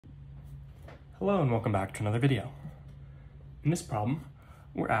Hello and welcome back to another video. In this problem,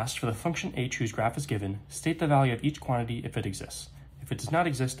 we're asked for the function h whose graph is given, state the value of each quantity if it exists. If it does not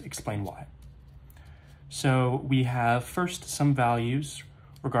exist, explain why. So we have first some values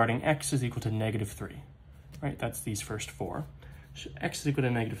regarding x is equal to -3, right? That's these first four. So x is equal to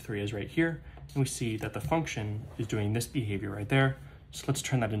 -3 is right here, and we see that the function is doing this behavior right there. So let's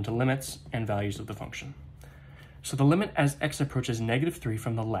turn that into limits and values of the function. So the limit as x approaches -3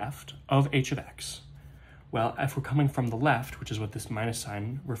 from the left of h of x. Well, if we're coming from the left, which is what this minus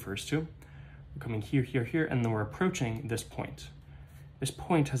sign refers to, we're coming here, here, here, and then we're approaching this point. This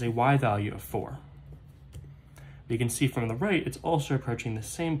point has a y value of 4. You can see from the right, it's also approaching the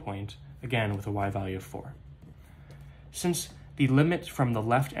same point, again with a y value of 4. Since the limit from the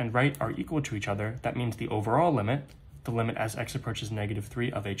left and right are equal to each other, that means the overall limit, the limit as x approaches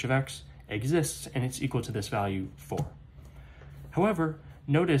 -3 of h of x, exists, and it's equal to this value 4. However,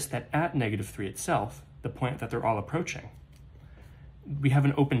 notice that at -3 itself, the point that they're all approaching, we have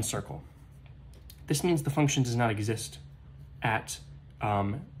an open circle. This means the function does not exist at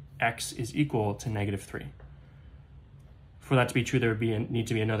x is equal to -3. For that to be true, there would need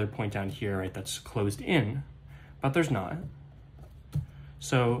to be another point down here, right, that's closed in, but there's not.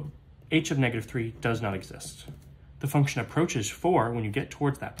 So h of -3 does not exist. The function approaches 4 when you get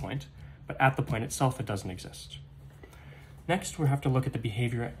towards that point, but at the point itself, it doesn't exist. Next, we have to look at the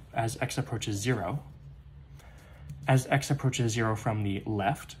behavior as x approaches 0. As x approaches 0 from the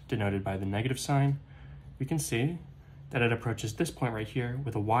left, denoted by the negative sign, we can see that it approaches this point right here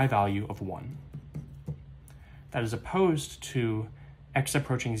with a y value of 1. That is opposed to x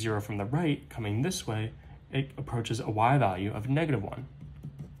approaching 0 from the right, coming this way, it approaches a y value of -1.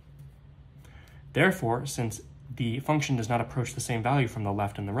 Therefore, since the function does not approach the same value from the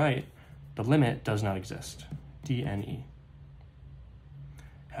left and the right, the limit does not exist, dne.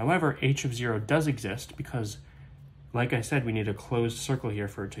 However, h of 0 does exist because, like I said, we need a closed circle here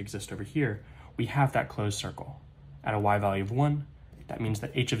for it to exist over here. We have that closed circle. At a y value of 1, that means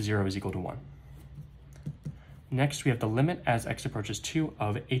that h of 0 is equal to 1. Next, we have the limit as x approaches 2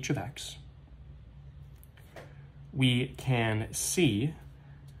 of h of x. We can see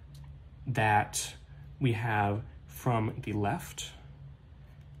that we have from the left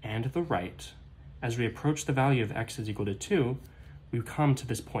and the right, as we approach the value of x is equal to 2, we come to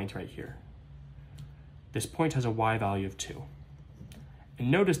this point right here. This point has a y value of 2.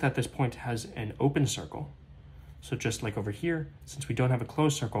 And notice that this point has an open circle. So just like over here, since we don't have a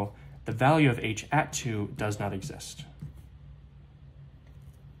closed circle, the value of h at 2 does not exist.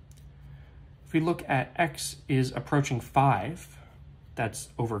 If we look at x is approaching 5, that's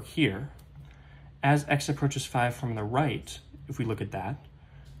over here. As x approaches 5 from the right, if we look at that,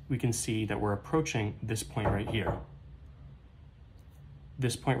 we can see that we're approaching this point right here.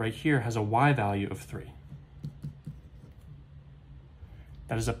 This point right here has a y value of 3.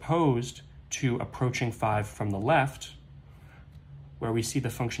 That is opposed to approaching 5 from the left, where we see the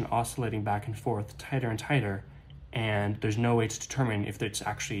function oscillating back and forth tighter and tighter, and there's no way to determine if it's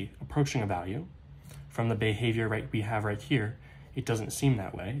actually approaching a value. From the behavior we have right here, it doesn't seem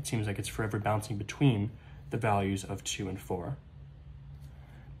that way. It seems like it's forever bouncing between the values of 2 and 4.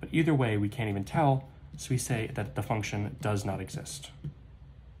 But either way, we can't even tell, so we say that the function does not exist.